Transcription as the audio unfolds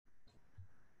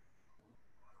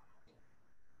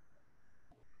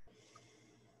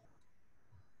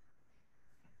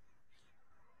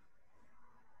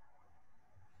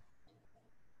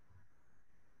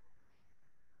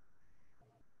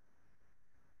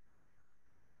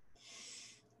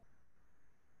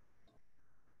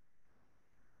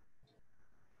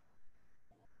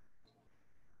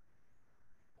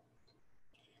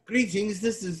Greetings,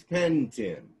 this is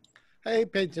Pentim. Hey,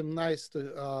 Pentim, nice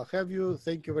to have you.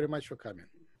 Thank you very much for coming.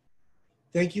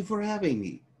 Thank you for having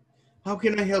me. How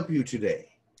can I help you today?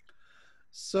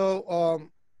 So,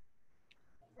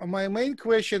 my main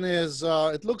question is,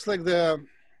 it looks like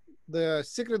the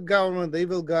secret government, the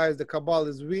evil guys, the cabal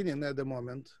is winning at the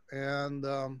moment. And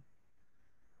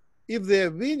if they're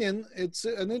winning, it's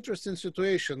an interesting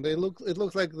situation. It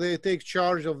looks like they take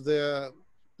charge of the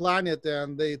planet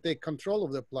and they take control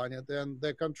of the planet, and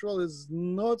the control is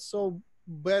not so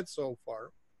bad so far.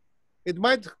 It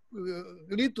might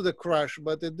lead to the crash,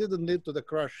 but it didn't lead to the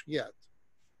crash yet.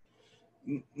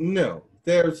 No,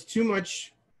 there's too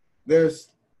much.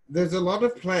 There's a lot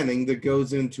of planning that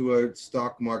goes into a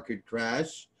stock market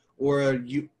crash or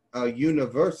a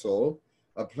universal,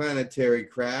 a planetary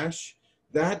crash.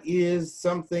 That is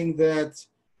something that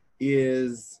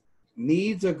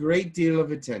needs a great deal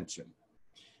of attention.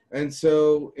 And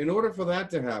so in order for that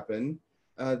to happen,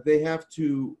 they have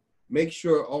to make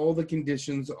sure all the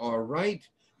conditions are right,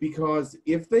 because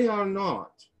if they are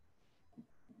not,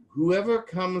 whoever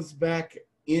comes back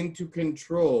into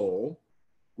control,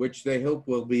 which they hope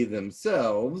will be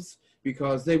themselves,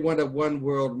 because they want a one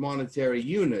world monetary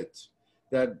unit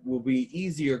that will be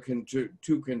easier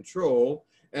to control,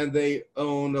 and they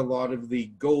own a lot of the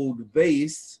gold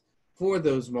base for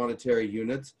those monetary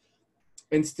units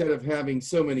instead of having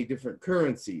so many different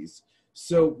currencies.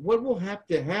 So what will have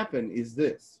to happen is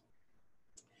this,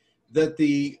 that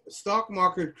the stock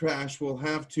market crash will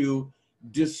have to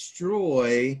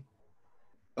destroy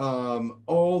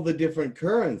all the different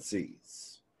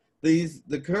currencies.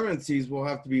 The currencies will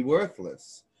have to be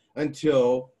worthless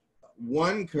until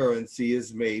one currency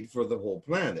is made for the whole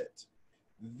planet.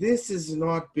 This has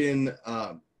not been,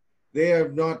 they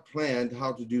have not planned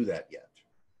how to do that yet.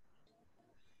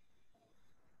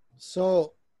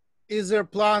 So is their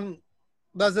plan,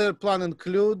 does their plan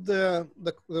include the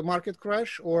market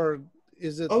crash, or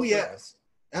is it? Oh, yes,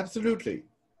 absolutely.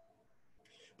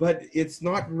 But it's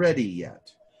not ready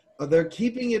yet. They're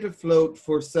keeping it afloat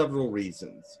for several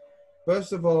reasons.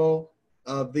 First of all,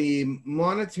 the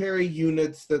monetary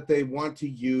units that they want to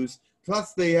use,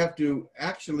 plus they have to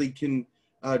actually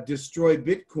destroy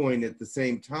Bitcoin at the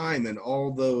same time, and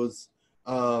all those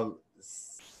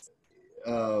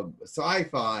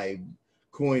sci-fi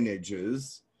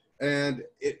coinages, and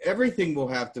everything will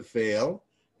have to fail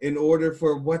in order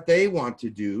for what they want to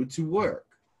do to work,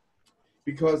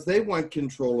 because they want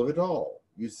control of it all,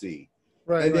 you see.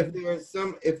 Right, and right.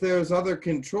 if there's other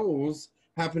controls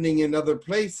happening in other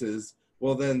places,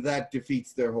 well, then that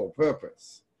defeats their whole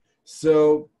purpose.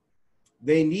 So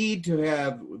they need to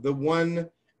have the one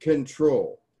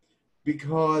control,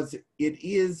 because it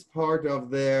is part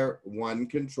of their one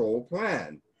control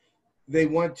plan. They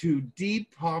want to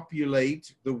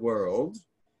depopulate the world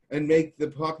and make the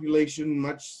population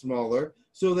much smaller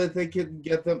so that they can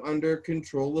get them under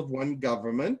control of one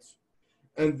government,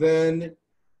 and then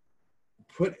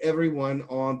put everyone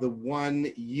on the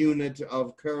one unit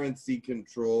of currency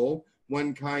control,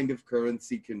 one kind of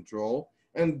currency control,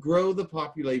 and grow the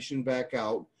population back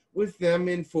out with them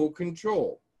in full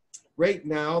control. Right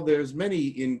now, there's many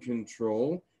in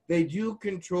control. They do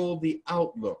control the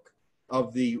outlook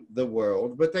of the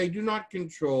world, but they do not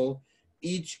control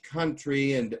each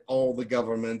country and all the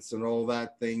governments and all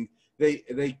that thing. They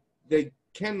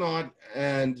cannot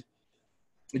and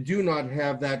do not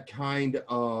have that kind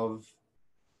of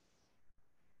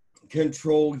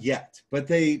control yet, but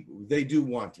they do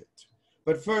want it.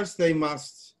 But first they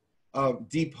must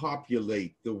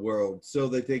depopulate the world so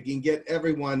that they can get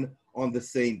everyone on the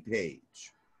same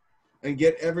page and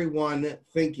get everyone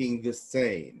thinking the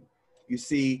same. You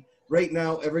see, right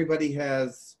now everybody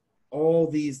has all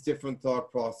these different thought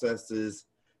processes.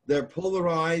 They're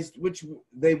polarized, which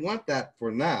they want that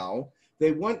for now.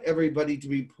 They want everybody to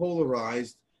be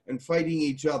polarized and fighting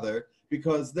each other,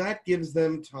 because that gives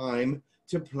them time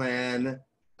to plan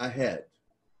ahead.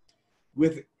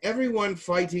 With everyone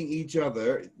fighting each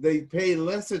other, they pay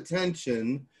less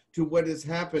attention to what is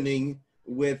happening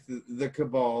with the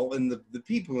cabal and the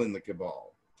people in the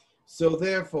cabal. So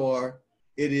therefore,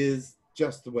 it is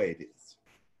just the way it is.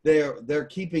 They're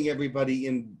keeping everybody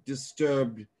in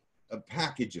disturbed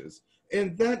packages.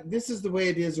 And this is the way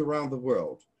it is around the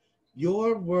world.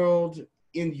 Your world,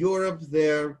 in Europe,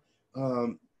 they're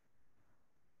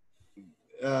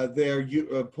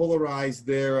polarized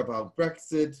there about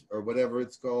Brexit or whatever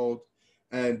it's called,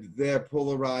 and they're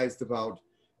polarized about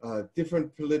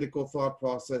different political thought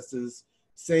processes.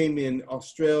 Same in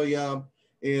Australia,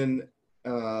 in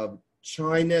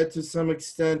China to some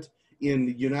extent, in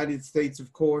the United States,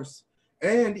 of course,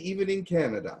 and even in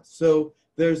Canada. So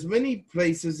there's many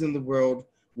places in the world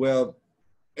where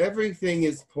everything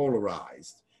is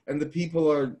polarized and the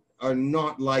people are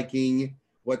not liking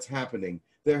what's happening.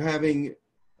 They're having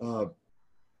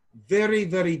very,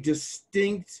 very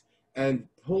distinct and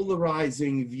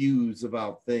polarizing views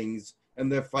about things,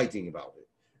 and they're fighting about it.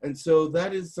 And so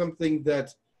that is something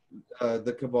that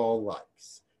the cabal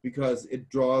likes, because it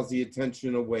draws the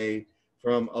attention away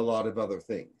from a lot of other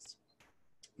things.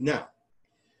 Now,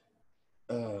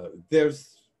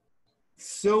 there's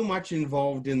so much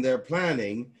involved in their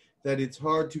planning that it's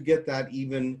hard to get that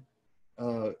even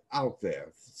out there.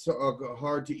 So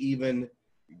hard to even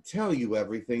tell you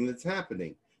everything that's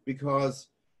happening, because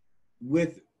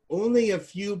with only a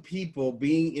few people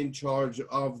being in charge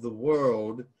of the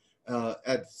world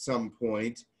at some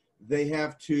point, they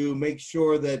have to make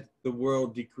sure that the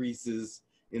world decreases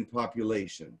in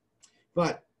population.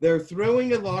 But they're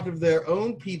throwing a lot of their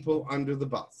own people under the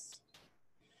bus.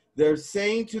 They're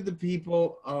saying to the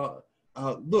people,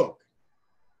 look,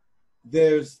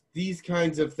 there's these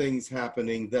kinds of things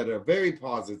happening that are very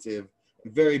positive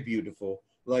and very beautiful.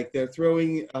 Like they're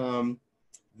throwing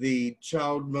the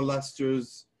child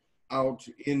molesters out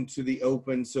into the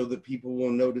open so that people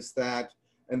will notice that,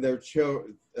 and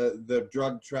the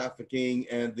drug trafficking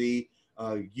and the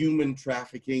human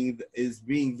trafficking is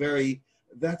being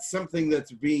that's something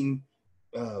that's being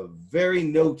very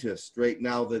noticed right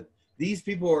now, that these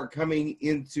people are coming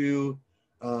into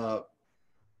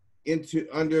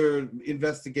under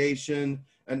investigation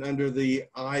and under the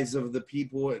eyes of the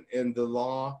people and the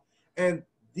law. And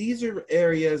these are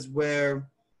areas where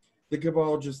the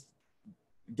cabal just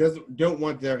don't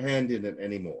want their hand in it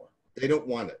anymore. They don't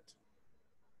want it.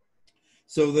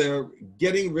 So they're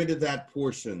getting rid of that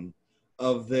portion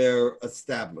of their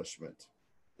establishment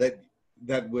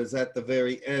that was at the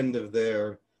very end of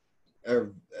their,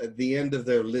 or at the end of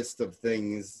their list of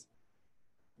things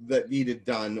that needed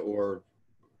done, or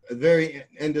at the very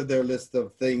end of their list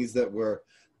of things that were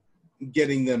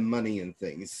getting them money and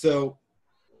things. So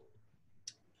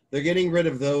they're getting rid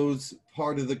of those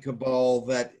part of the cabal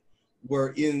that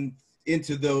were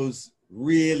into those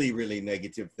really, really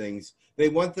negative things. They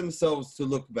want themselves to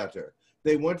look better.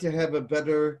 They want to have a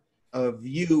better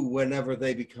view whenever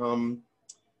they become,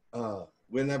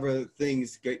 whenever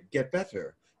things get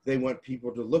better. They want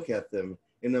people to look at them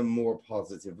in a more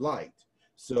positive light.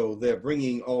 So they're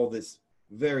bringing all this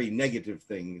very negative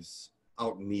things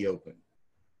out in the open.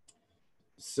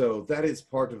 So that is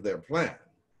part of their plan.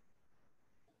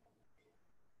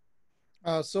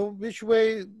 So which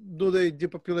way do they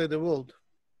depopulate the world?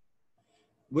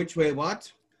 Which way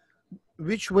what?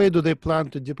 Which way do they plan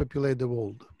to depopulate the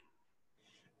world?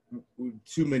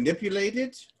 To manipulate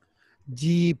it?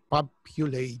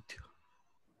 Depopulate.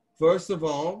 First of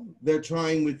all, they're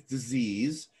trying with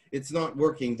disease. It's not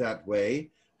working that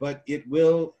way, but it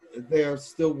will. They're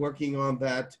still working on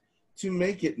that to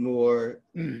make it more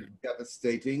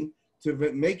devastating, to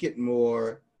make it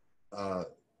more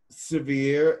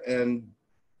severe and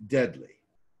deadly.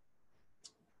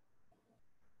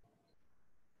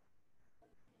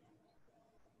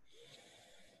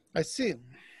 I see.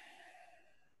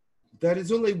 That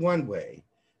is only one way.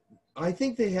 I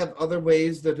think they have other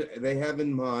ways that they have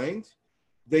in mind.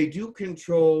 They do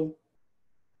control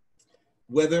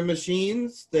weather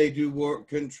machines. They do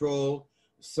control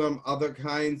some other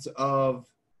kinds of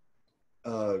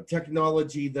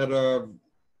technology that are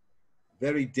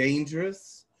very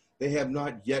dangerous. They have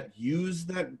not yet used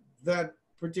that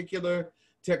particular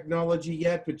technology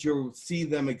yet, but you'll see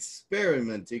them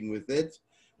experimenting with it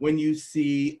when you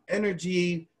see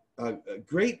energy,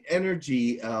 great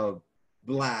energy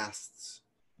blasts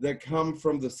that come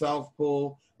from the South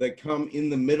Pole, that come in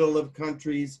the middle of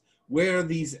countries. Where are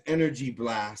these energy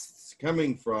blasts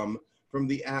coming from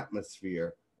the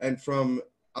atmosphere and from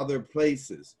other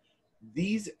places?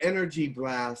 These energy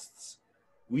blasts,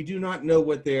 we do not know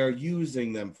what they are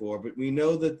using them for, but we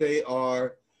know that they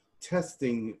are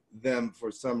testing them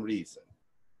for some reason.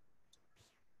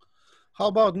 How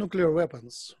about nuclear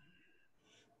weapons?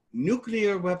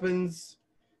 Nuclear weapons,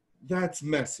 that's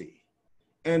messy.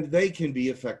 And they can be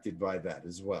affected by that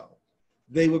as well.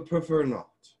 They would prefer not.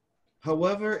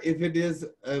 However, if it is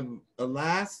a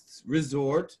last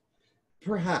resort,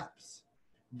 perhaps.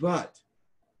 But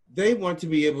they want to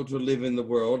be able to live in the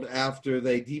world after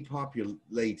they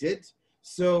depopulate it.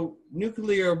 So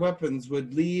nuclear weapons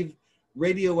would leave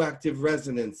radioactive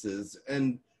resonances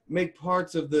and make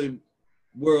parts of the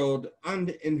world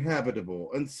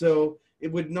uninhabitable. And so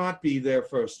it would not be their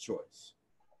first choice.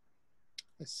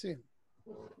 I see.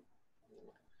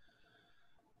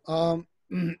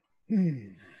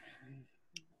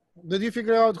 Did you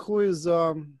figure out who is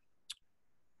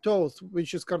Thoth,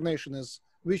 which incarnation is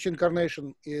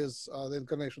the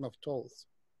incarnation of Thoth?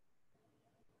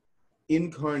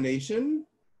 Incarnation?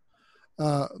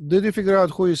 Did you figure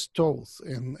out who is Thoth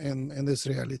in this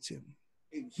reality?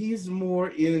 He's more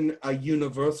in a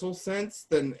universal sense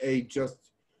than a just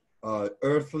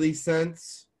earthly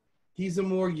sense. He's a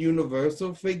more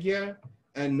universal figure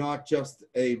and not just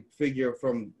a figure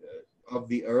from of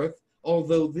the earth,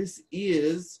 although this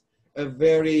is a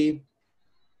very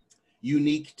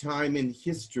unique time in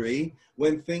history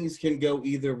when things can go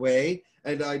either way.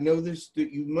 And I know this,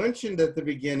 that you mentioned at the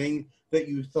beginning that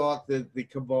you thought that the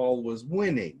cabal was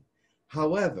winning.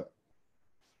 However,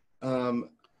 I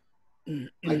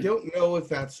don't know if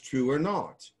that's true or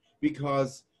not,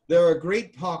 because there are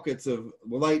great pockets of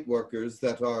light workers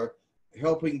that are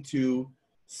helping to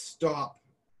stop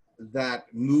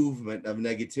that movement of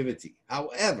negativity.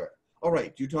 However, all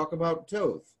right, you talk about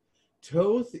Thoth.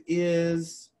 Thoth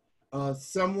is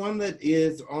someone that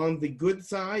is on the good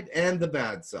side and the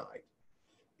bad side.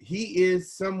 He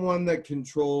is someone that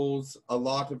controls a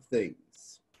lot of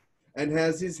things and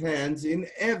has his hands in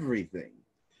everything.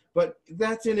 But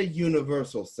that's in a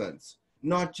universal sense,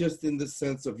 not just in the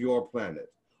sense of your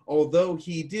planet. Although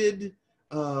he did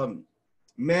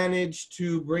manage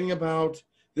to bring about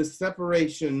the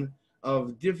separation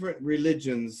of different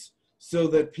religions so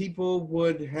that people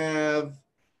would have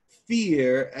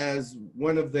fear as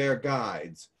one of their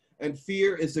guides. And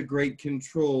fear is a great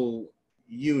control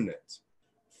unit.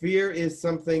 Fear is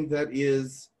something that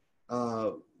is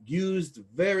used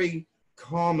very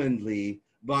commonly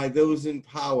by those in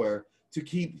power to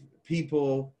keep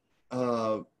people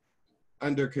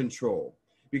under control.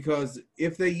 Because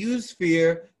if they use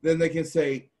fear, then they can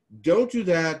say, don't do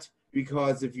that,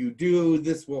 because if you do,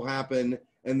 this will happen,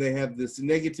 and they have this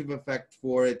negative effect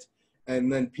for it, and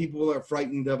then people are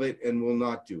frightened of it and will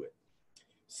not do it.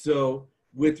 So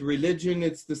with religion,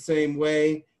 it's the same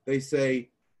way. They say,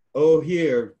 oh,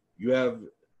 here,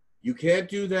 you can't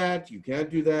do that, you can't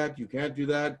do that, you can't do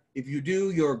that. If you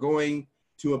do, you're going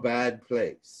to a bad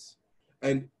place.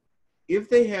 And if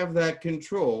they have that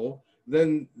control,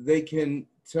 then they can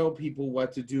tell people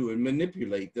what to do and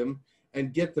manipulate them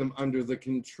and get them under the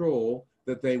control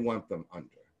that they want them under.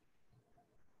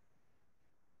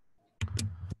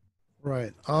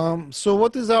 Right. So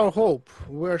what is our hope?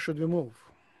 Where should we move?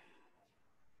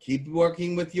 Keep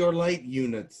working with your light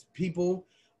units. People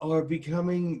are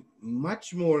becoming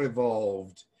much more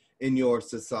evolved in your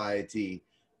society,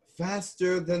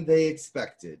 faster than they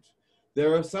expected.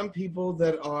 There are some people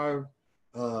that are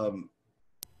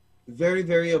very,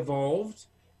 very evolved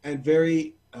and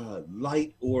very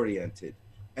light-oriented,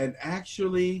 and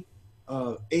actually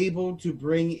able to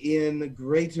bring in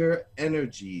greater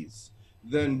energies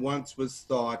than once was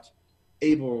thought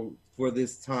able for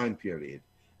this time period.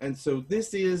 And so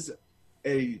this is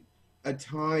a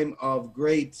time of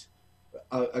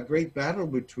a great battle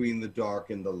between the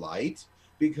dark and the light,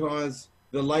 because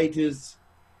the light is,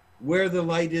 where the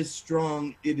light is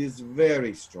strong, it is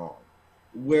very strong.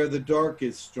 Where the dark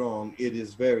is strong, it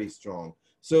is very strong.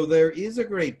 So there is a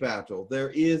great battle.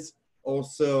 There is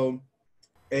also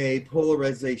a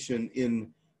polarization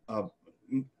in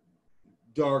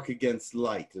dark against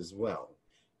light as well.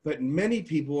 But many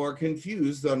people are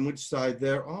confused on which side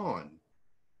they're on.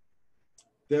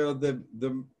 They're the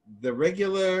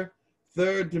regular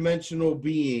third dimensional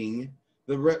being,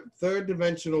 third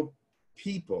dimensional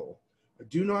people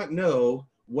do not know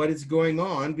what is going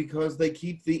on, because they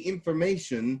keep the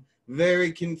information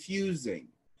very confusing.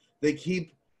 They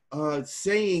keep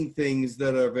saying things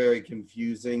that are very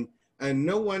confusing, and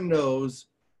no one knows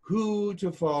who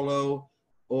to follow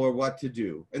or what to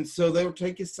do. And so they'll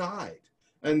take a side,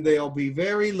 and they'll be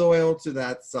very loyal to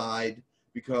that side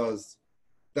because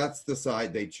that's the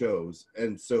side they chose.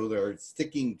 And so they're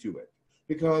sticking to it,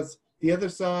 because the other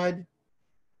side,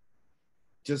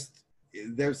 just,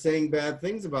 they're saying bad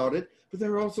things about it, but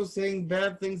they're also saying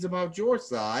bad things about your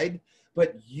side,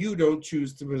 but you don't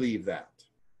choose to believe that.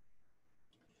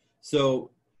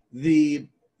 So the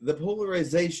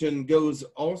polarization goes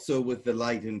also with the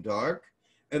light and dark,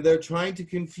 and they're trying to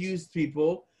confuse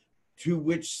people to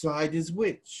which side is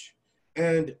which.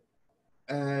 And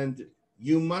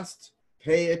you must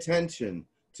pay attention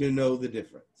to know the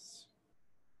difference.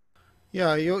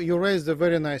 Yeah, you raised a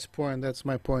very nice point. That's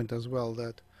my point as well,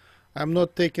 that I'm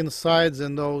not taking sides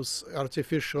in those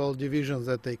artificial divisions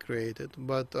that they created.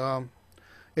 But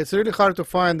it's really hard to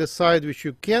find the side which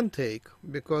you can take,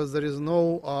 because there is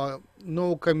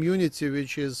no community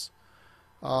which is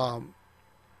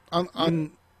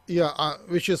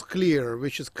which is clear,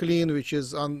 which is clean, which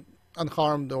is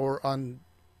unharmed or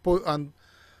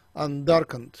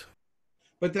undarkened.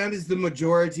 But that is the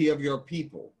majority of your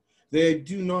people. They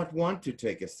do not want to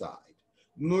take a side.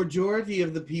 Majority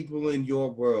of the people in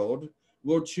your world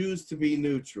will choose to be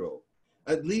neutral,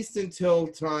 at least until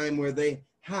time where they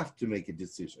have to make a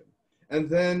decision. And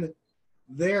then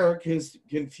they're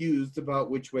confused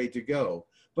about which way to go.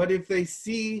 But if they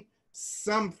see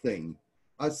something,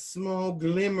 a small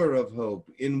glimmer of hope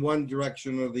in one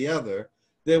direction or the other,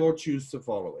 they will choose to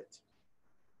follow it.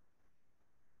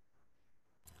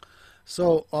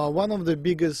 So one of the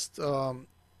biggest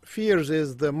fears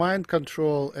is the mind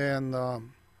control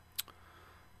and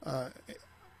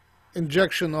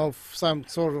injection of some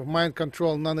sort of mind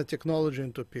control nanotechnology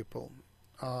into people.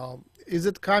 Is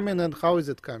it coming, and how is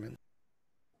it coming?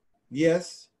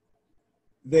 Yes,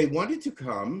 they want it to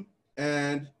come,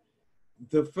 and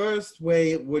the first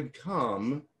way it would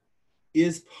come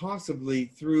is possibly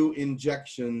through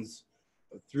injections,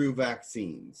 through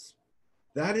vaccines.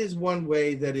 That is one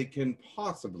way that it can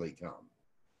possibly come.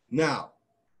 Now,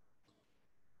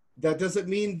 that doesn't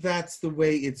mean that's the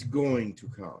way it's going to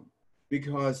come,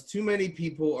 because too many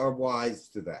people are wise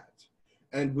to that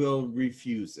and will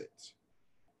refuse it.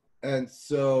 And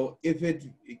so if it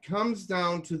comes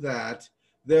down to that,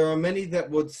 there are many that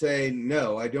would say,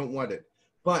 no, I don't want it.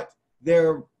 But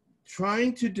they're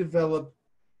trying to develop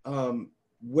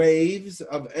waves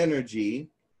of energy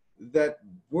that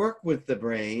work with the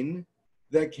brain,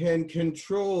 that can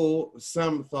control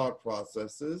some thought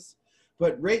processes.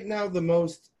 But right now, the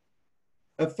most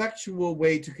effectual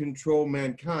way to control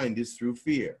mankind is through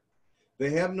fear.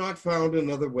 They have not found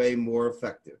another way more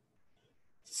effective.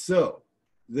 So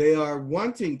they are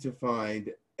wanting to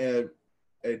find a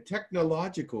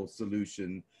technological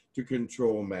solution to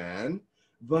control man,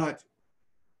 but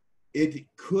it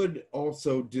could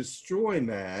also destroy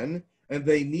man, and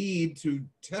they need to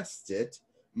test it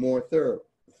more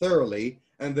thoroughly,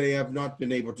 and they have not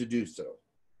been able to do so.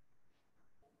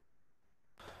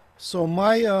 So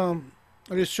my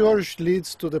research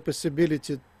leads to the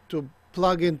possibility to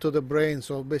plug into the brain,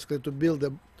 so basically to build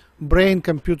a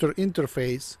brain-computer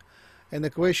interface. And the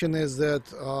question is that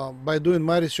by doing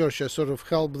my research, I sort of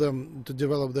help them to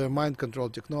develop their mind control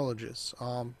technologies.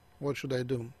 What should I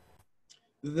do?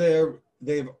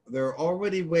 They're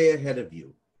already way ahead of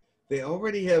you. They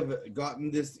already have gotten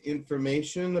this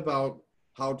information about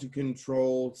how to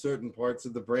control certain parts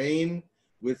of the brain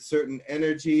with certain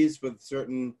energies, with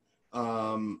certain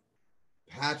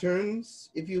patterns,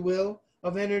 if you will,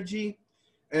 of energy,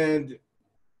 and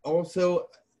also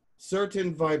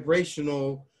certain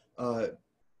vibrational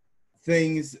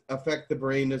things affect the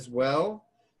brain as well.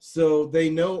 So they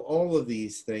know all of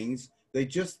these things. They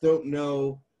just don't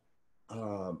know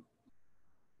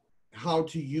how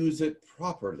to use it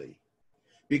properly,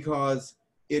 because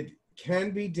it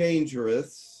can be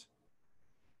dangerous.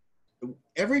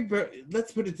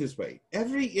 Let's put it this way.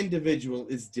 Every individual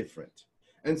is different.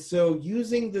 And so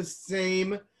using the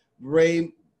same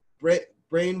brain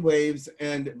waves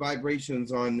and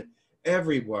vibrations on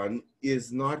everyone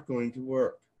is not going to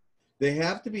work. They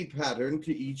have to be patterned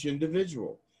to each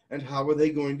individual. And how are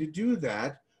they going to do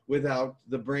that without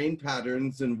the brain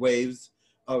patterns and waves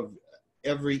of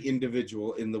every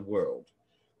individual in the world?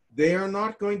 They are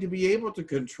not going to be able to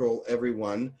control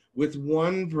everyone with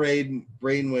one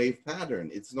brainwave pattern.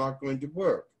 It's not going to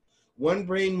work. One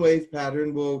brainwave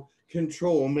pattern will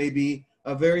control maybe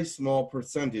a very small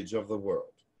percentage of the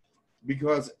world,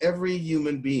 because every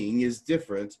human being is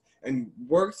different and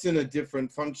works in a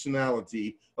different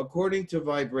functionality according to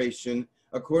vibration,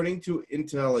 according to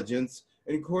intelligence,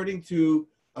 and according to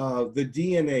the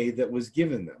DNA that was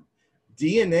given them.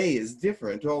 DNA is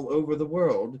different all over the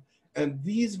world, and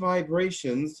these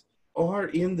vibrations are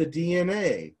in the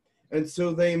DNA. And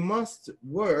so they must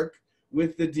work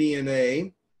with the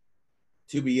DNA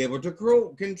to be able to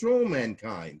control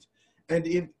mankind. And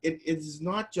it is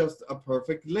not just a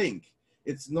perfect link.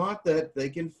 It's not that they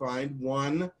can find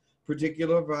one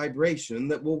particular vibration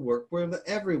that will work with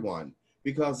everyone,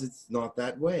 because it's not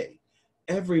that way.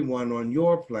 Everyone on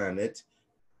your planet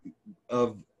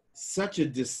of such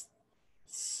a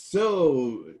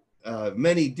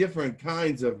many different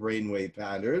kinds of brainwave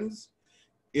patterns,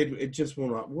 it just will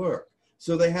not work.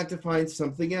 So they had to find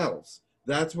something else.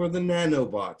 That's where the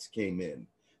nanobots came in.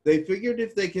 They figured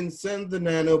if they can send the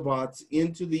nanobots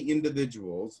into the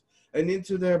individuals and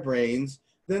into their brains,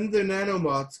 then the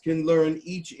nanobots can learn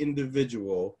each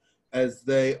individual as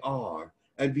they are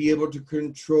and be able to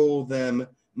control them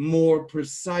more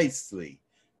precisely.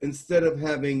 Instead of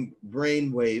having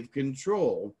brainwave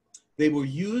control, they will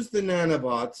use the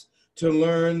nanobots to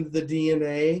learn the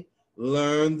DNA,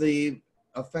 learn the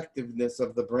effectiveness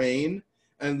of the brain,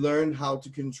 and learn how to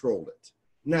control it.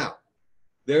 Now,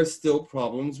 there's still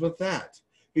problems with that,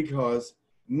 because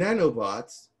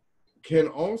nanobots can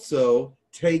also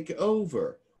take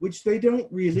over, which they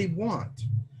don't really want.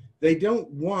 They don't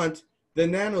want the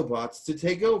nanobots to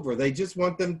take over. They just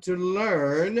want them to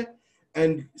learn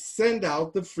and send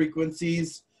out the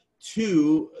frequencies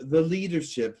to the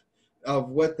leadership of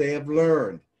what they have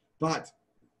learned. But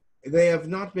they have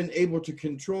not been able to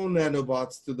control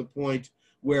nanobots to the point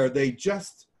where they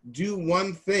just do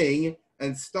one thing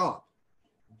and stop.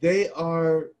 They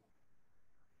have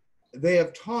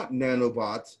taught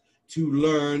nanobots to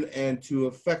learn and to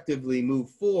effectively move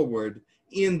forward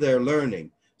in their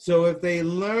learning. So if they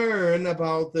learn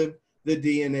about the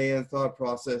DNA and thought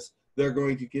process, they're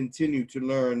going to continue to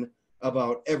learn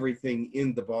about everything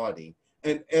in the body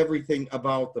and everything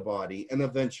about the body, and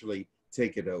eventually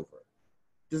take it over.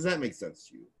 Does that make sense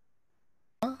to you?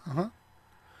 Uh-huh.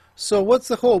 So what's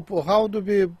the hope? How do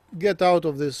we get out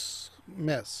of this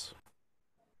mess?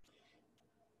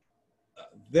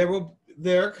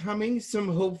 There are coming some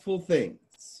hopeful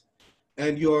things,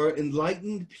 and your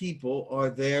enlightened people are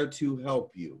there to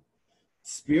help you.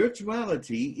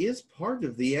 Spirituality is part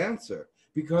of the answer,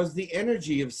 because the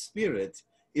energy of spirit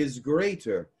is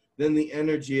greater than the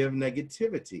energy of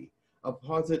negativity.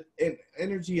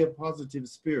 Energy of positive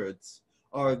spirits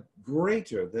are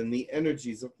greater than the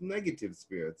energies of negative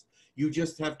spirits. You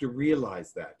just have to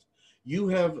realize that.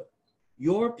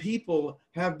 Your people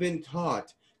have been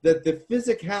taught that the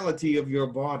physicality of your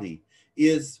body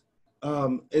is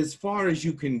as far as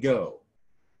you can go.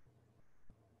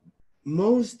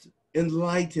 Most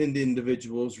enlightened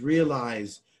individuals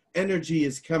realize energy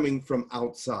is coming from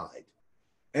outside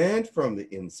and from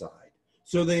the inside.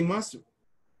 So they must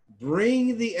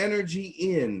bring the energy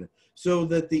in so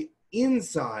that the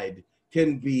inside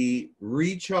can be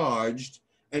recharged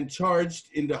and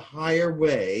charged in a higher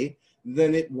way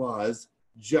than it was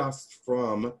just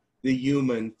from the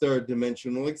human third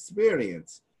dimensional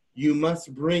experience. You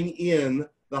must bring in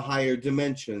the higher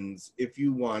dimensions if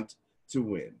you want to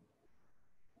win.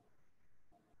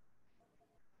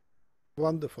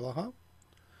 Wonderful, uh-huh.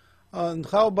 And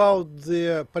how about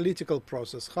the political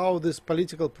process? How this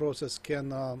political process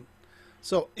can...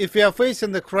 so if we are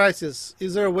facing the crisis,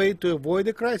 is there a way to avoid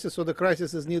the crisis, or the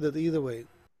crisis is needed either way?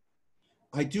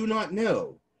 I do not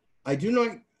know.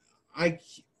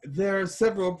 There are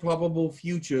several probable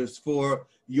futures for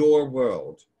your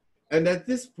world. And at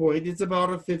this point, it's about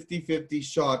a 50-50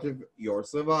 shot of your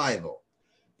survival.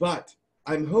 But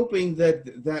I'm hoping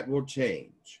that that will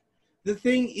change. The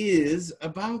thing is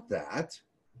about that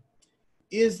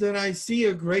is that I see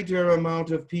a greater amount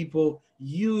of people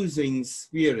using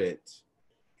spirit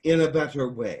in a better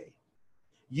way,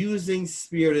 using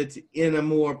spirit in a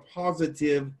more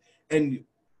positive and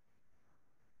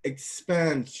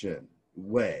expansion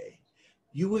way.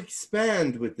 You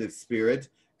expand with the spirit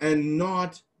and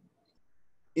not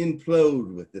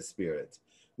implode with the spirit.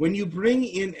 When you bring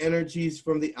in energies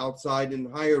from the outside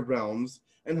in higher realms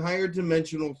and higher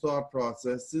dimensional thought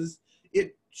processes,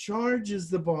 it charges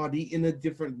the body in a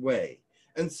different way.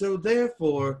 And so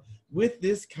therefore, with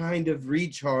this kind of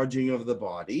recharging of the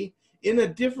body in a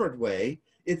different way,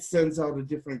 it sends out a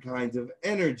different kind of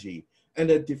energy and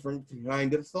a different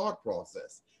kind of thought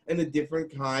process and a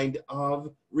different kind of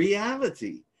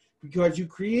reality, because you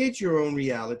create your own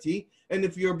reality. And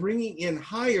if you're bringing in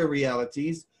higher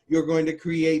realities, you're going to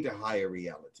create a higher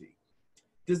reality.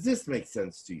 Does this make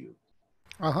sense to you?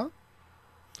 Uh-huh.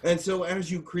 And so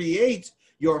as you create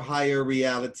your higher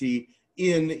reality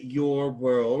in your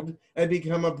world and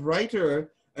become a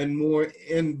brighter and more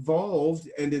involved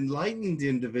and enlightened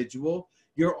individual,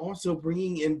 you're also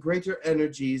bringing in greater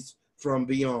energies from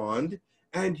beyond,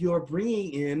 and you're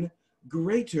bringing in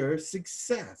greater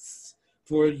success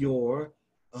for your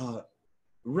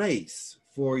race,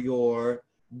 for your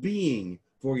being,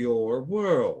 for your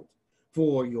world,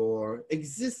 for your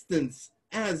existence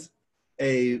as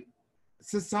a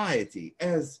society,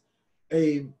 as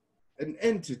an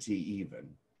entity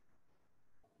even.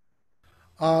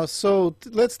 So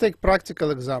let's take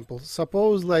practical examples.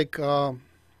 Suppose like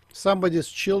somebody's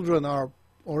children are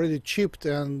already chipped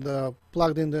and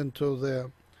plugged into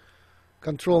the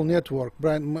control network,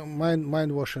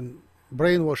 brainwashing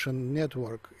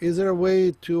network. Is there a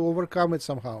way to overcome it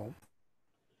somehow?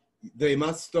 They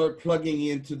must start plugging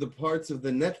into the parts of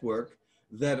the network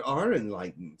that are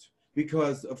enlightened,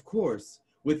 because of course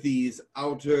with these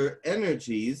outer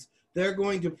energies they're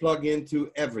going to plug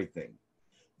into everything.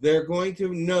 They're going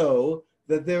to know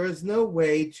that there is no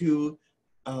way to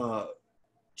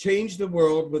change the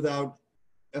world without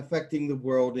affecting the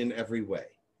world in every way.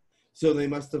 So they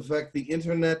must affect the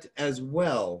internet as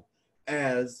well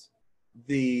as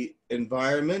the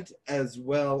environment as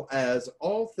well as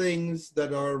all things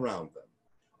that are around them,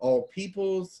 all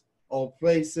peoples, all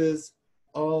places,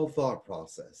 all thought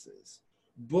processes,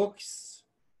 books,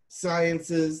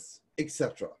 sciences,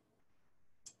 etc.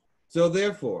 So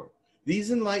therefore,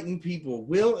 these enlightened people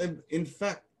will in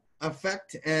fact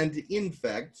affect and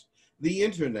infect the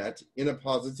internet in a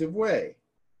positive way.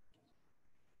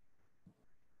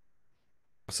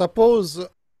 Suppose,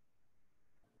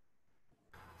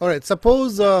 all right,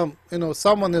 suppose, you know,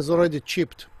 someone is already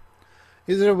chipped.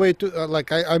 Is there a way to,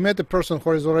 like, I met a person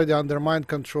who is already under mind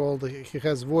control. He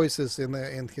has voices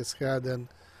in his head, and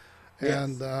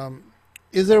Yes.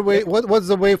 is there a way? What's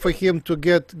the way for him to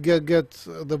get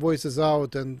the voices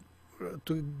out and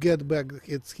to get back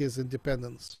his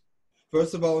independence?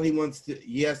 First of all,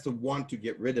 he has to want to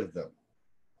get rid of them.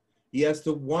 He has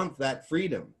to want that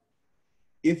freedom.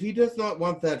 If he does not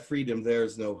want that freedom, there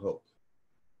is no hope.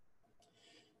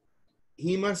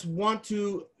 He must want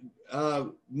to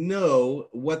know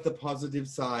what the positive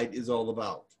side is all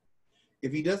about.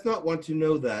 If he does not want to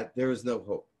know that, there is no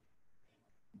hope.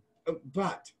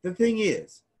 But the thing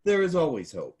is, there is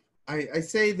always hope. I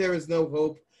say there is no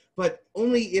hope, but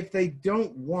only if they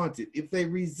don't want it. If they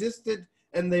resist it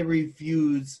and they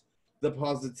refuse the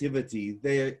positivity,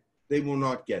 they will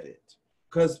not get it.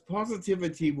 Because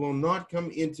positivity will not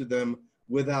come into them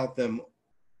without them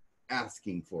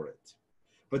asking for it.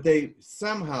 But they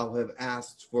somehow have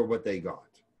asked for what they got.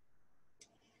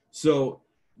 So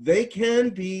they can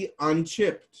be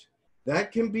unchipped.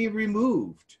 That can be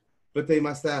removed, but they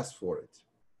must ask for it.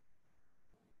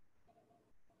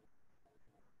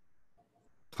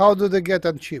 How do they get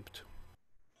unchipped?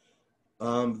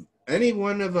 Any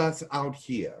one of us out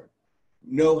here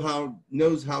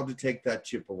knows how to take that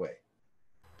chip away.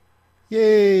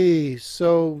 Yay!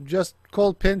 So just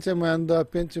call Pentim, and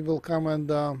Pentim will come and.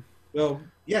 Well,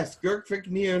 yes, Girk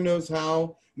Fitneer knows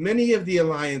how. Many of the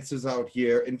alliances out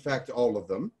here, in fact, all of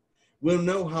them, will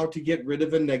know how to get rid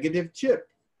of a negative chip.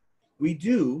 We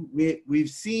do. We've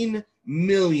seen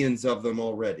millions of them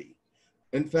already.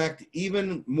 In fact,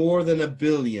 even more than 1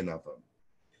 billion of them.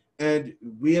 And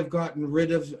we have gotten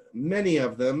rid of many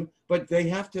of them, but they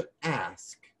have to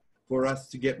ask for us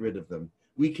to get rid of them.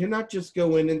 We cannot just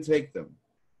go in and take them.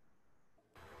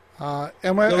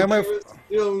 Am I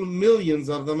still millions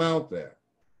of them out there.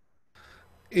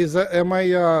 Am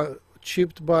I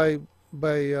chipped by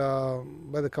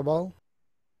the Cabal?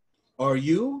 Are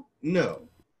you? No.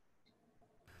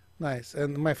 Nice.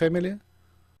 And my family?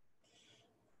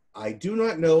 I do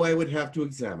not know. I would have to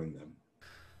examine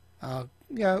them.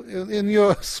 Yeah, in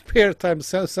your spare time,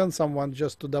 send someone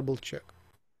just to double check.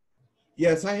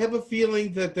 Yes, I have a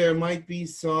feeling that there might be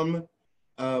some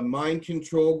mind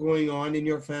control going on in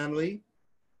your family,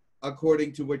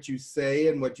 according to what you say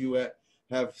and what you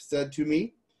have said to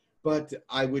me, but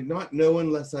I would not know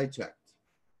unless I checked.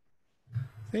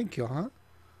 Thank you, huh?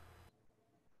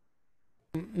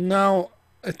 Now,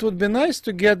 it would be nice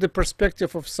to get the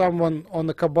perspective of someone on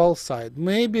the Cabal side.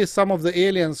 Maybe some of the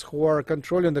aliens who are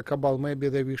controlling the Cabal, maybe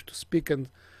they wish to speak and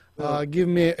give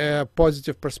me a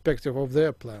positive perspective of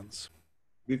their plans.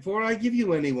 Before I give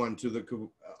you anyone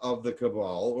of the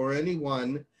Cabal or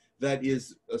anyone that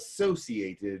is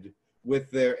associated with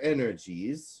their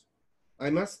energies, I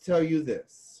must tell you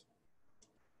this.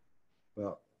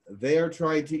 Well, they are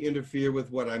trying to interfere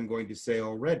with what I'm going to say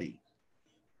already,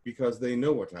 because they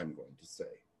know what I'm going to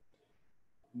say.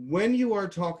 When you are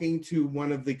talking to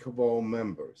one of the Cabal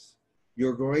members,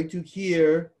 you're going to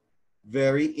hear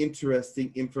very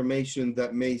interesting information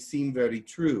that may seem very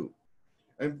true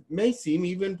and may seem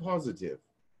even positive,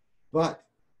 but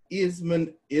is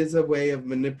a way of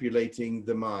manipulating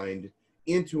the mind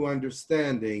into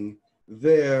understanding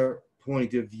their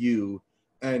point of view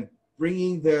and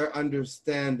bringing their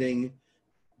understanding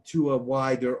to a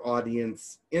wider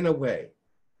audience in a way.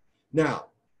 Now,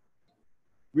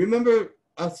 remember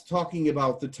us talking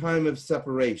about the time of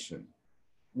separation,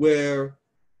 where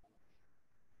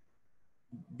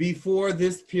before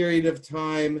this period of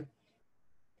time,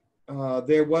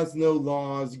 there was no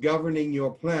laws governing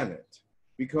your planet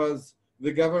because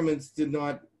the governments did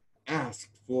not ask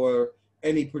for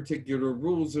any particular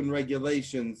rules and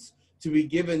regulations to be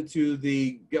given to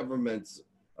the governments,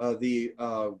 the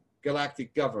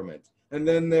galactic government. And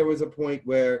then there was a point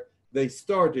where they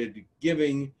started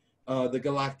giving the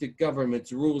galactic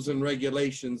governments rules and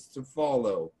regulations to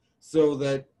follow so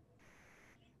that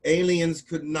aliens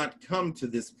could not come to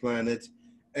this planet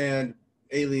and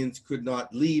aliens could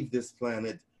not leave this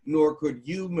planet, nor could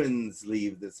humans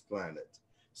leave this planet.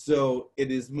 So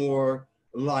it is more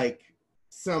like,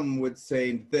 some would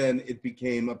say, then it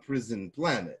became a prison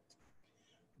planet.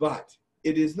 But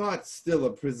it is not still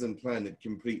a prison planet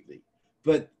completely.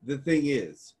 But the thing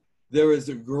is, there is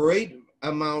a great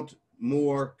amount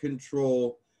more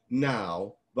control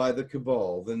now by the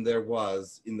cabal than there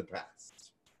was in the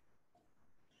past.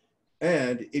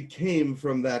 And it came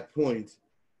from that point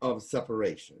of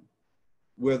separation,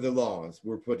 where the laws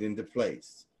were put into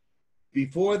place.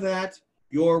 Before that,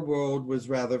 your world was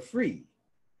rather free,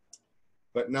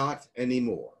 but not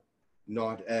anymore,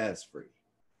 not as free.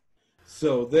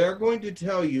 So they're going to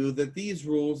tell you that these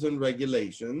rules and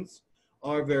regulations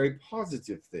are a very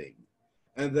positive thing,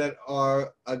 and that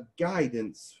are a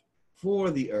guidance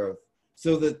for the earth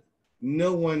so that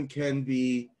no one can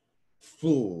be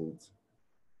fooled.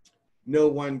 No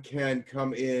one can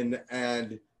come in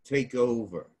and take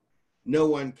over. No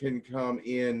one can come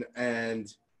in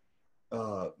and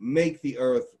make the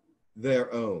earth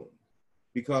their own,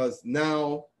 because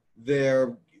now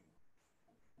they're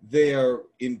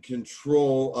in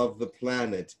control of the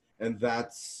planet, and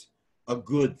that's a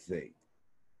good thing.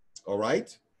 All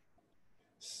right?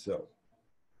 So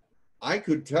I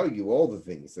could tell you all the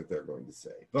things that they're going to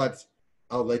say, but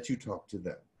I'll let you talk to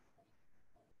them.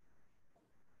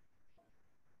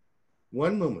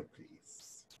 One moment, please.